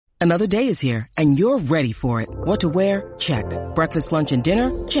Another day is here, and you're ready for it. What to wear? Check. Breakfast, lunch, and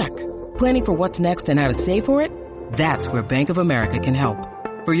dinner? Check. Planning for what's next and how to save for it? That's where Bank of America can help.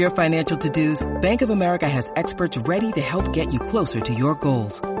 For your financial to-dos, Bank of America has experts ready to help get you closer to your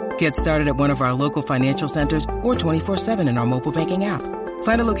goals. Get started at one of our local financial centers or 24/7 in our mobile banking app.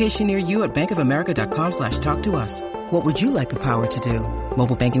 Find a location near you at bankofamerica.com/talktous. What would you like the power to do?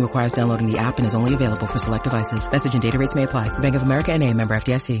 Mobile banking requires downloading the app and is only available for select devices. Message and data rates may apply. Bank of America N.A., member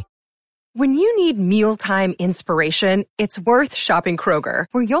FDIC. When you need mealtime inspiration, it's worth shopping Kroger,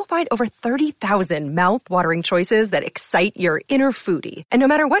 where you'll find over 30,000 mouth-watering choices that excite your inner foodie. And no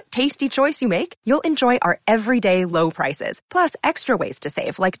matter what tasty choice you make, you'll enjoy our everyday low prices, plus extra ways to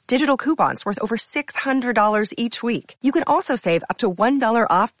save, like digital coupons worth over $600 each week. You can also save up to $1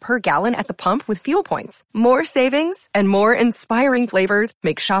 off per gallon at the pump with fuel points. More savings and more inspiring flavors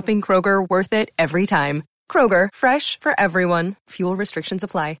make shopping Kroger worth it every time. Kroger, fresh for everyone. Fuel restrictions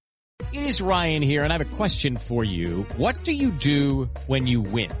apply. It is Ryan here, and I have a question for you. What do you do when you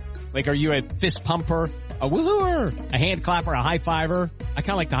win? Like, are you a fist pumper, a woo-hooer, a hand clapper, a high-fiver? I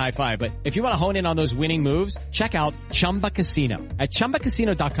kind of like the high-five, but if you want to hone in on those winning moves, check out Chumba Casino. At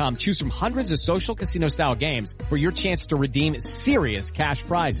ChumbaCasino.com, choose from hundreds of social casino-style games for your chance to redeem serious cash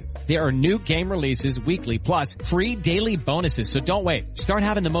prizes. There are new game releases weekly, plus free daily bonuses, so don't wait. Start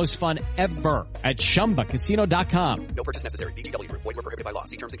having the most fun ever at ChumbaCasino.com. No purchase necessary. VGW Group. Void where prohibited by law.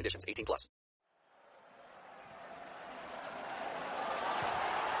 See terms and conditions. 18+.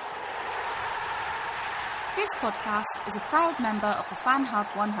 This podcast is a proud member of the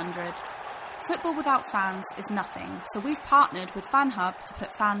FanHub 100. Football without fans is nothing, so we've partnered with FanHub to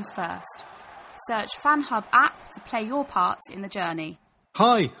put fans first. Search FanHub app to play your part in the journey.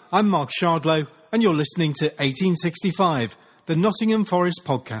 Hi, I'm Mark Shardlow, and you're listening to 1865, the Nottingham Forest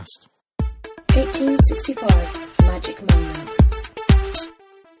podcast. 1865 Magic Moments.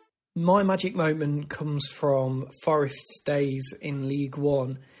 My magic moment comes from Forest's days in League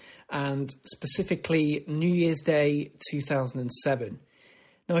One, and specifically New Year's Day 2007.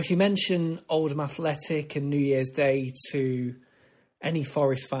 Now, if you mention Oldham Athletic and New Year's Day to any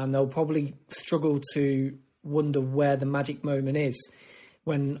Forest fan, they'll probably struggle to wonder where the magic moment is,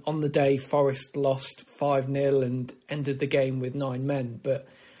 when on the day Forest lost 5-0 and ended the game with 9 men. But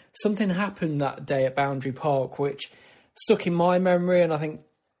something happened that day at Boundary Park which stuck in my memory, and I think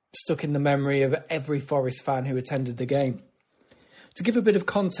stuck in the memory of every Forest fan who attended the game. To give a bit of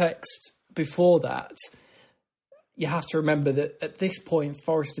context before that, you have to remember that at this point,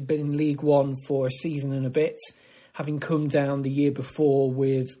 Forest had been in League One for a season and a bit, having come down the year before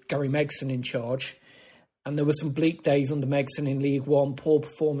with Gary Megson in charge. And there were some bleak days under Megson in League One, poor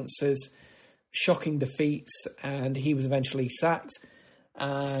performances, shocking defeats, and he was eventually sacked.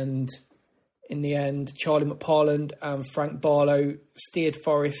 And in the end, Charlie McParland and Frank Barlow steered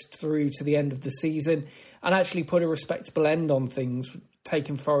Forest through to the end of the season and actually put a respectable end on things,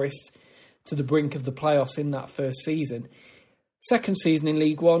 taking Forest to the brink of the playoffs in that first season. Second season in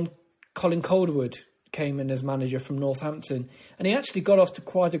League One, Colin Calderwood came in as manager from Northampton, and he actually got off to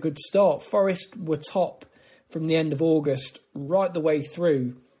quite a good start. Forest were top from the end of August right the way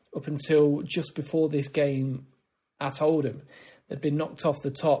through up until just before this game at Oldham. They'd been knocked off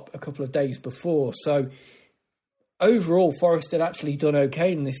the top a couple of days before. So overall, Forest had actually done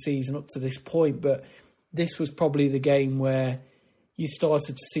okay in this season up to this point, but this was probably the game where you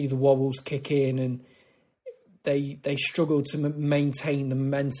started to see the wobbles kick in, and they struggled to maintain the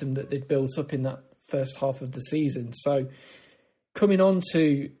momentum that they'd built up in that first half of the season. So coming on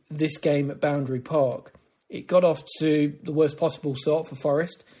to this game at Boundary Park, it got off to the worst possible start for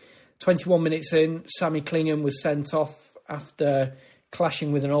Forest. 21 minutes in, Sammy Clingham was sent off after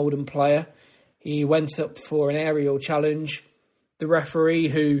clashing with an Oldham player. He went up for an aerial challenge. The referee,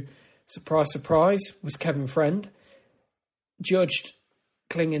 who, surprise, surprise, was Kevin Friend, judged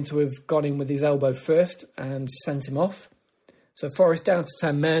Clingham to have gone in with his elbow first and sent him off. So Forest down to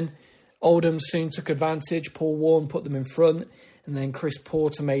 10 men. Oldham soon took advantage. Paul Warne put them in front, and then Chris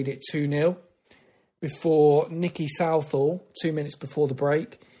Porter made it 2-0 before Nicky Southall, 2 minutes before the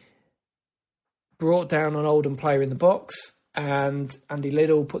break, brought down an Oldham player in the box, and Andy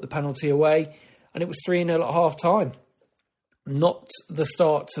Liddell put the penalty away, and it was 3-0 at half-time. Not the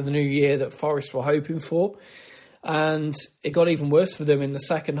start to the new year that Forest were hoping for, and it got even worse for them in the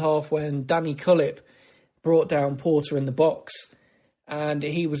second half when Danny Cullip brought down Porter in the box, and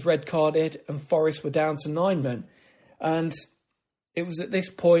he was red-carded, and Forest were down to 9 men. And it was at this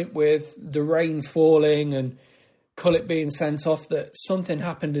point, with the rain falling and Cullip being sent off, that something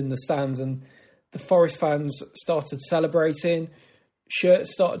happened in the stands, and the Forest fans started celebrating,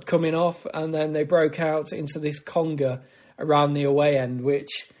 shirts started coming off, and then they broke out into this conga around the away end,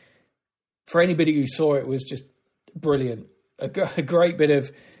 which for anybody who saw it, was just brilliant. A great bit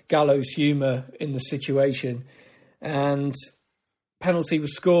of gallows humour in the situation. And penalty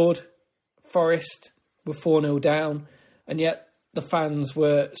was scored. Forest were 4-0 down, and yet the fans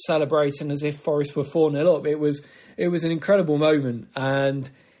were celebrating as if Forest were 4-0 up. It was an incredible moment, and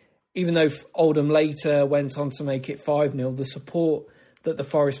even though Oldham later went on to make it 5-0, the support that the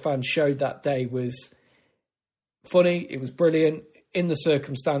Forest fans showed that day was funny. It was brilliant. In the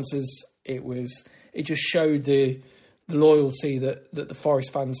circumstances, it just showed the loyalty that the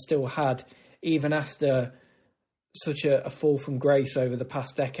Forest fans still had, even after such a fall from grace over the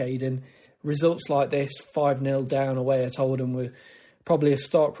past decade. And results like this, 5-0 down away at Oldham, were probably a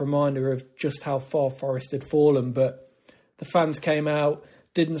stark reminder of just how far Forest had fallen. But the fans came out,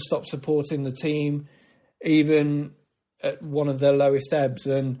 didn't stop supporting the team, even at one of their lowest ebbs.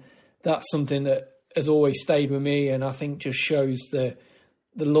 And that's something that has always stayed with me, and I think just shows the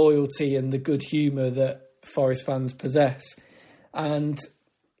loyalty and the good humour that Forest fans possess. And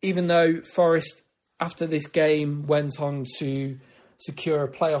even though Forest, after this game, went on to secure a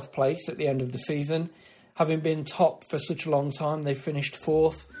playoff place at the end of the season, having been top for such a long time, they finished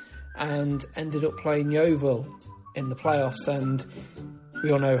 4th and ended up playing Yeovil in the playoffs, and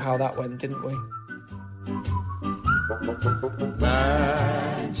we all know how that went, didn't we?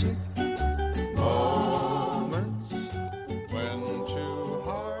 Magic moments when two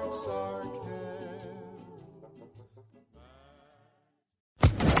hearts are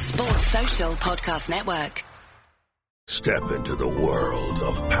kept. Sports Social Podcast Network. Step into the world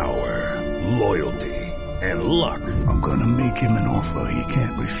of power, loyalty, and luck. I'm gonna make him an offer he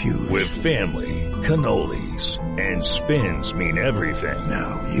can't refuse. With family, cannolis, and spins mean everything.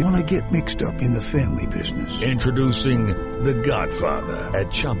 Now, you wanna get mixed up in the family business. Introducing The Godfather at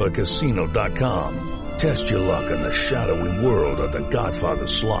ChumbaCasino.com. Test your luck in the shadowy world of The Godfather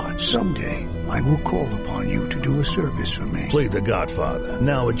slot. Someday, I will call upon you to do a service for me. Play The Godfather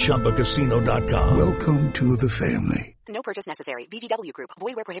now at ChumbaCasino.com. Welcome to the family. No purchase necessary. VGW Group.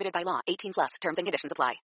 Void where prohibited by law. 18+. Terms and conditions apply.